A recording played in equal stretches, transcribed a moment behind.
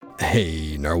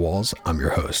Hey Narwhals, I'm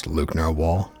your host Luke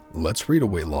Narwhal. Let's read a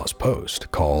weight loss post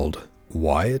called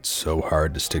Why It's So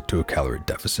Hard to Stick to a Calorie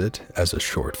Deficit as a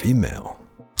Short Female.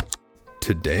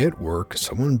 Today at work,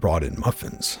 someone brought in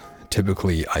muffins.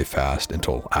 Typically, I fast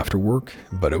until after work,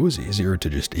 but it was easier to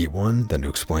just eat one than to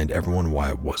explain to everyone why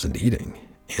I wasn't eating.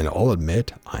 And I'll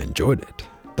admit, I enjoyed it.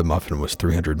 The muffin was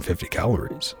 350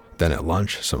 calories. Then at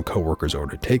lunch, some coworkers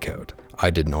ordered takeout. I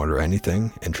didn't order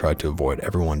anything and tried to avoid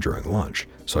everyone during lunch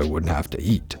so I wouldn't have to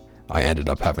eat. I ended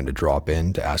up having to drop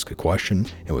in to ask a question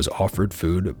and was offered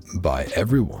food by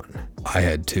everyone. I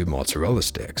had 2 mozzarella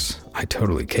sticks. I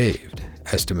totally caved.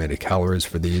 Estimated calories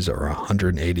for these are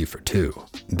 180 for 2.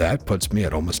 That puts me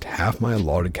at almost half my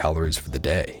allotted calories for the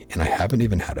day, and I haven't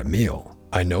even had a meal.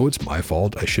 I know it's my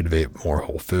fault, I should have ate more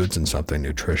whole foods and something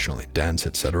nutritionally dense,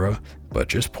 etc., but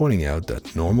just pointing out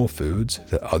that normal foods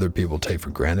that other people take for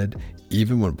granted,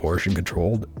 even when portion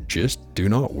controlled, just do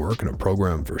not work in a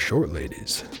program for short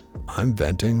ladies. I'm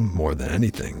venting more than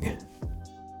anything.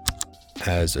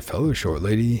 As a fellow short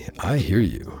lady, I hear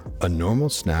you. A normal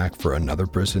snack for another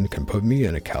person can put me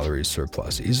in a calorie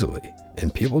surplus easily,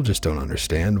 and people just don't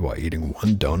understand why eating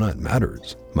one donut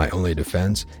matters. My only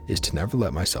defense is to never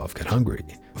let myself get hungry.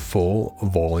 Full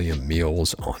volume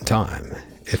meals on time.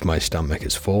 If my stomach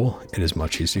is full, it is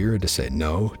much easier to say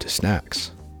no to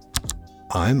snacks.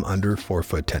 I'm under 4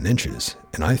 foot 10 inches,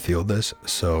 and I feel this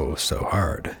so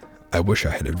hard. I wish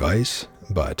I had advice,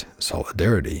 but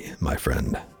solidarity, my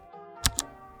friend.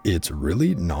 It's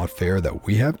really not fair that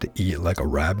we have to eat like a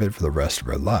rabbit for the rest of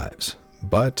our lives,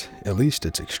 but at least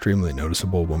it's extremely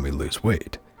noticeable when we lose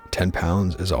weight. 10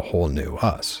 pounds is a whole new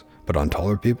us, but on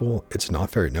taller people, it's not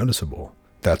very noticeable.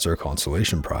 That's our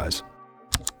consolation prize.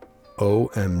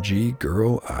 OMG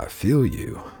girl, I feel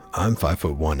you. I'm 5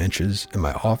 foot 1 inches and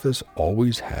my office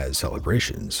always has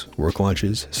celebrations, work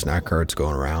lunches, snack carts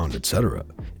going around, etc.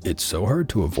 It's so hard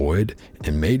to avoid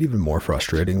and made even more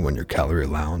frustrating when your calorie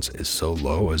allowance is so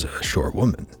low as a short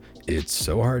woman. It's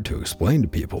so hard to explain to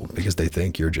people because they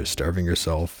think you're just starving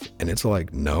yourself, and it's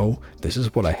like, no, this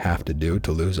is what I have to do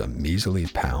to lose a measly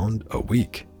pound a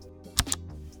week.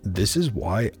 This is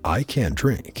why I can't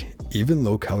drink. Even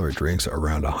low-calorie drinks are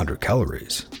around 100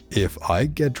 calories. If I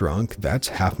get drunk, that's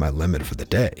half my limit for the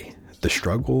day. The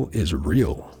struggle is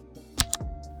real.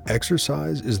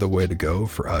 Exercise is the way to go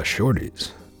for us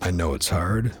shorties. I know it's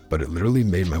hard, but it literally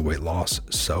made my weight loss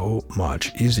so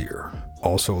much easier.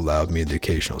 Also allowed me the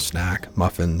occasional snack,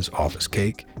 muffins, office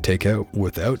cake, takeout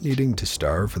without needing to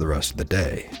starve for the rest of the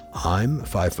day. I'm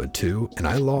 5 foot 2 and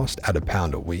I lost at a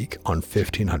pound a week on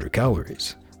 1,500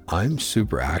 calories. I'm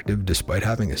super active despite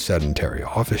having a sedentary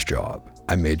office job.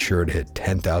 I made sure to hit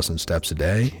 10,000 steps a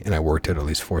day and I worked out at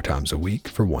least 4 times a week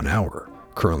for 1 hour.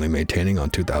 Currently maintaining on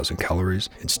 2,000 calories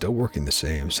and still working the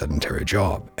same sedentary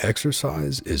job.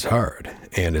 Exercise is hard,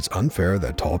 and it's unfair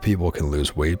that tall people can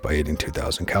lose weight by eating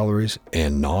 2,000 calories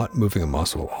and not moving a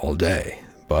muscle all day.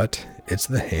 But it's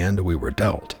the hand we were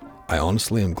dealt. I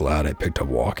honestly am glad I picked up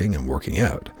walking and working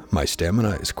out. My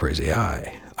stamina is crazy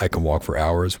high. I can walk for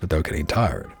hours without getting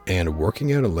tired, and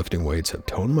working out and lifting weights have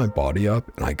toned my body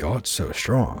up and I got so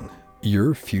strong.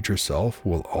 Your future self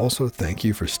will also thank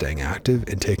you for staying active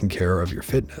and taking care of your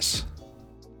fitness.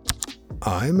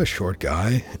 I'm a short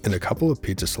guy, and a couple of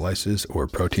pizza slices or a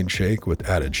protein shake with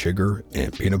added sugar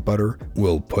and peanut butter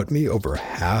will put me over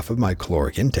half of my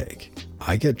caloric intake.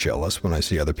 I get jealous when I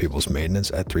see other people's maintenance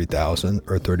at 3,000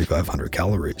 or 3,500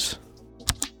 calories.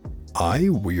 I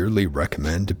weirdly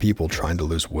recommend to people trying to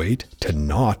lose weight to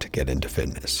not get into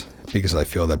fitness because I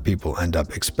feel that people end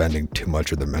up expending too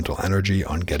much of their mental energy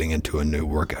on getting into a new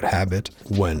workout habit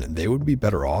when they would be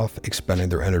better off expending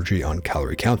their energy on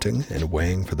calorie counting and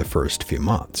weighing for the first few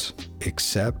months.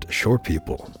 Except short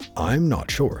people. I'm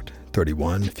not short.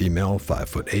 31, female, 5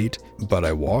 foot 8, but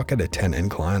I walk at a 10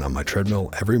 incline on my treadmill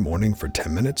every morning for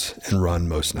 10 minutes and run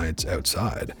most nights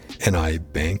outside, and I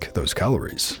bank those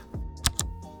calories.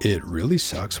 It really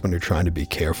sucks when you're trying to be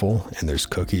careful and there's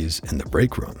cookies in the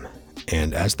break room.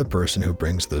 And as the person who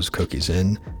brings those cookies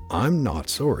in, I'm not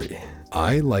sorry.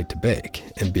 I like to bake,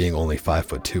 and being only 5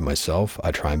 foot 2 myself, I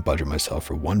try and budget myself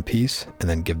for 1 piece and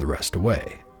then give the rest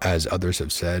away. As others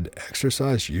have said,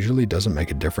 exercise usually doesn't make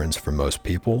a difference for most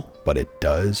people, but it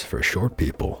does for short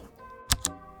people.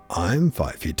 I'm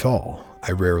 5 feet tall.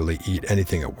 I rarely eat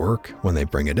anything at work when they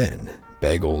bring it in.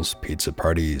 Bagels, pizza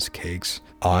parties, cakes.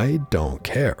 I don't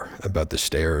care about the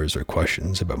stares or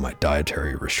questions about my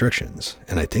dietary restrictions,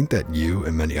 and I think that you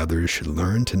and many others should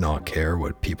learn to not care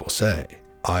what people say.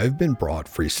 I've been brought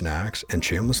free snacks and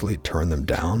shamelessly turned them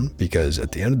down because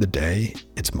at the end of the day,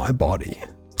 it's my body.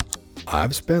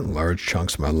 I've spent large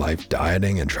chunks of my life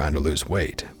dieting and trying to lose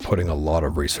weight, putting a lot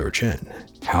of research in.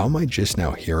 How am I just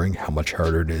now hearing how much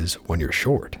harder it is when you're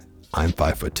short? I'm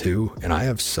 5'2" and I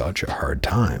have such a hard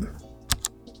time.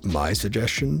 My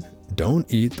suggestion?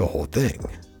 Don't eat the whole thing.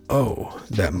 Oh,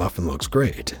 that muffin looks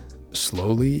great.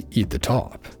 Slowly eat the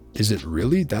top. Is it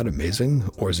really that amazing,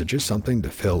 or is it just something to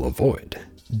fill a void?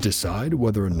 Decide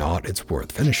whether or not it's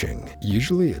worth finishing.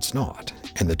 Usually it's not,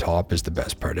 and the top is the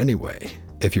best part anyway.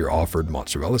 If you're offered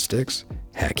mozzarella sticks,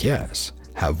 heck yes,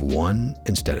 have one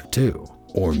instead of two.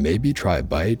 Or maybe try a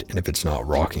bite, and if it's not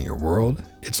rocking your world,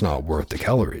 it's not worth the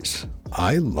calories.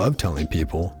 I love telling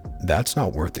people that's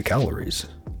not worth the calories.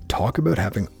 Talk about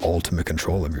having ultimate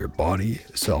control of your body,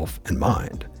 self, and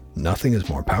mind. Nothing is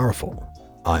more powerful.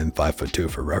 I'm 5'2"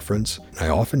 for reference, and I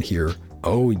often hear,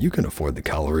 oh, you can afford the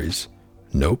calories.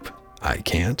 Nope, I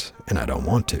can't, and I don't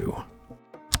want to.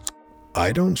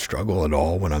 I don't struggle at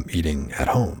all when I'm eating at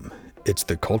home. It's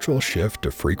the cultural shift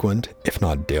to frequent, if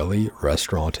not daily,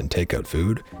 restaurant and takeout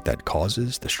food that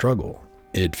causes the struggle.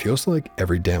 It feels like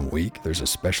every damn week there's a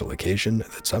special occasion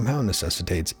that somehow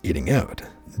necessitates eating out.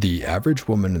 The average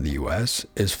woman in the US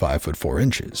is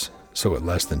 5'4", so at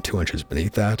less than 2 inches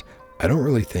beneath that, I don't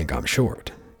really think I'm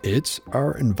short. It's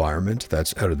our environment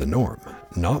that's out of the norm,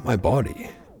 not my body.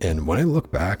 And when I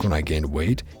look back when I gained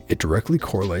weight, it directly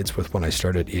correlates with when I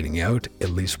started eating out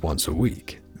at least once a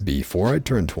week. Before I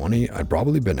turned 20, I'd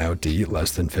probably been out to eat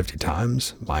less than 50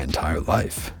 times my entire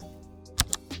life.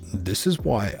 This is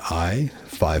why I,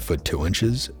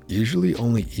 5'2", usually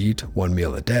only eat one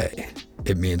meal a day.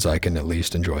 It means I can at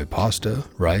least enjoy pasta,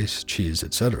 rice, cheese,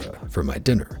 etc. for my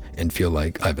dinner and feel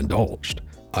like I've indulged.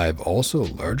 I've also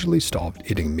largely stopped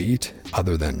eating meat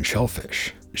other than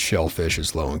shellfish. Shellfish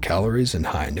is low in calories and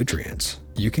high in nutrients.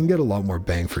 You can get a lot more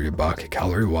bang for your buck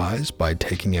calorie-wise by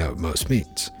taking out most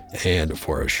meats. And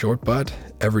for a short butt,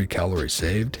 every calorie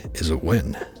saved is a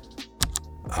win.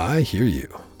 I hear you.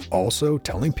 Also,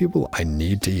 telling people I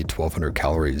need to eat 1,200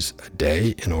 calories a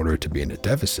day in order to be in a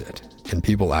deficit, and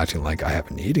people acting like I have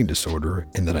an eating disorder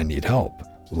and that I need help.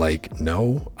 Like,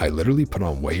 no, I literally put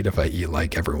on weight if I eat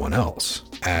like everyone else.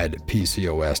 Add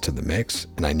PCOS to the mix,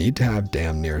 and I need to have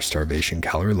damn near starvation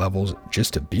calorie levels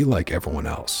just to be like everyone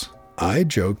else. I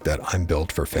joke that I'm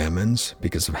built for famines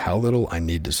because of how little I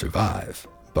need to survive,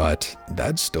 but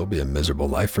that'd still be a miserable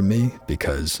life for me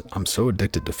because I'm so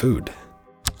addicted to food.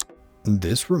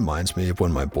 This reminds me of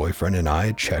when my boyfriend and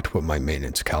I checked what my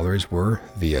maintenance calories were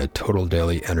via Total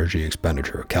Daily Energy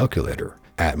Expenditure calculator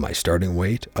at my starting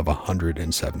weight of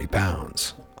 170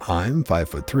 pounds. I'm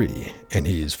 5'3" and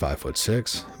he's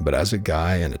 5'6", but as a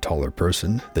guy and a taller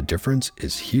person, the difference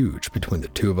is huge between the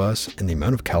two of us and the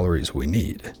amount of calories we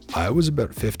need. I was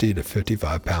about 50 to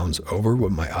 55 pounds over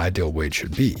what my ideal weight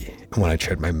should be, and when I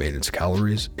checked my maintenance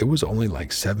calories, it was only like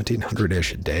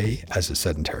 1,700-ish a day as a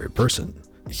sedentary person.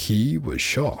 He was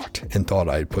shocked and thought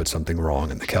I had put something wrong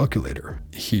in the calculator.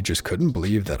 He just couldn't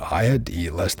believe that I had to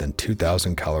eat less than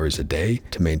 2,000 calories a day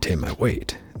to maintain my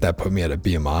weight. That put me at a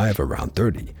BMI of around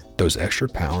 30. Those extra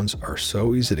pounds are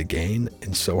so easy to gain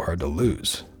and so hard to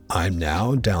lose. I'm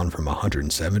now down from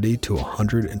 170 to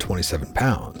 127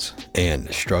 pounds and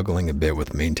struggling a bit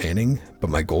with maintaining, but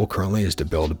my goal currently is to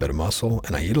build a bit of muscle,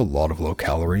 and I eat a lot of low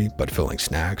calorie but filling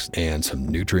snacks and some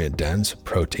nutrient dense,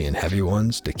 protein heavy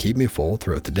ones to keep me full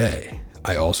throughout the day.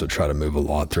 I also try to move a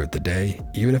lot throughout the day,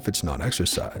 even if it's not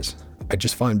exercise. I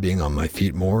just find being on my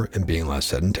feet more and being less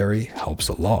sedentary helps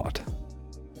a lot.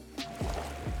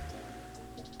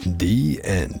 The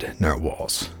end,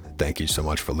 Narwhals. Thank you so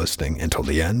much for listening until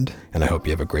the end, and I hope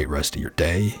you have a great rest of your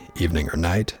day, evening, or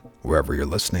night, wherever you're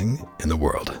listening in the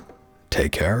world.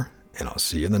 Take care, and I'll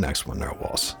see you in the next one,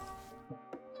 Narwhals.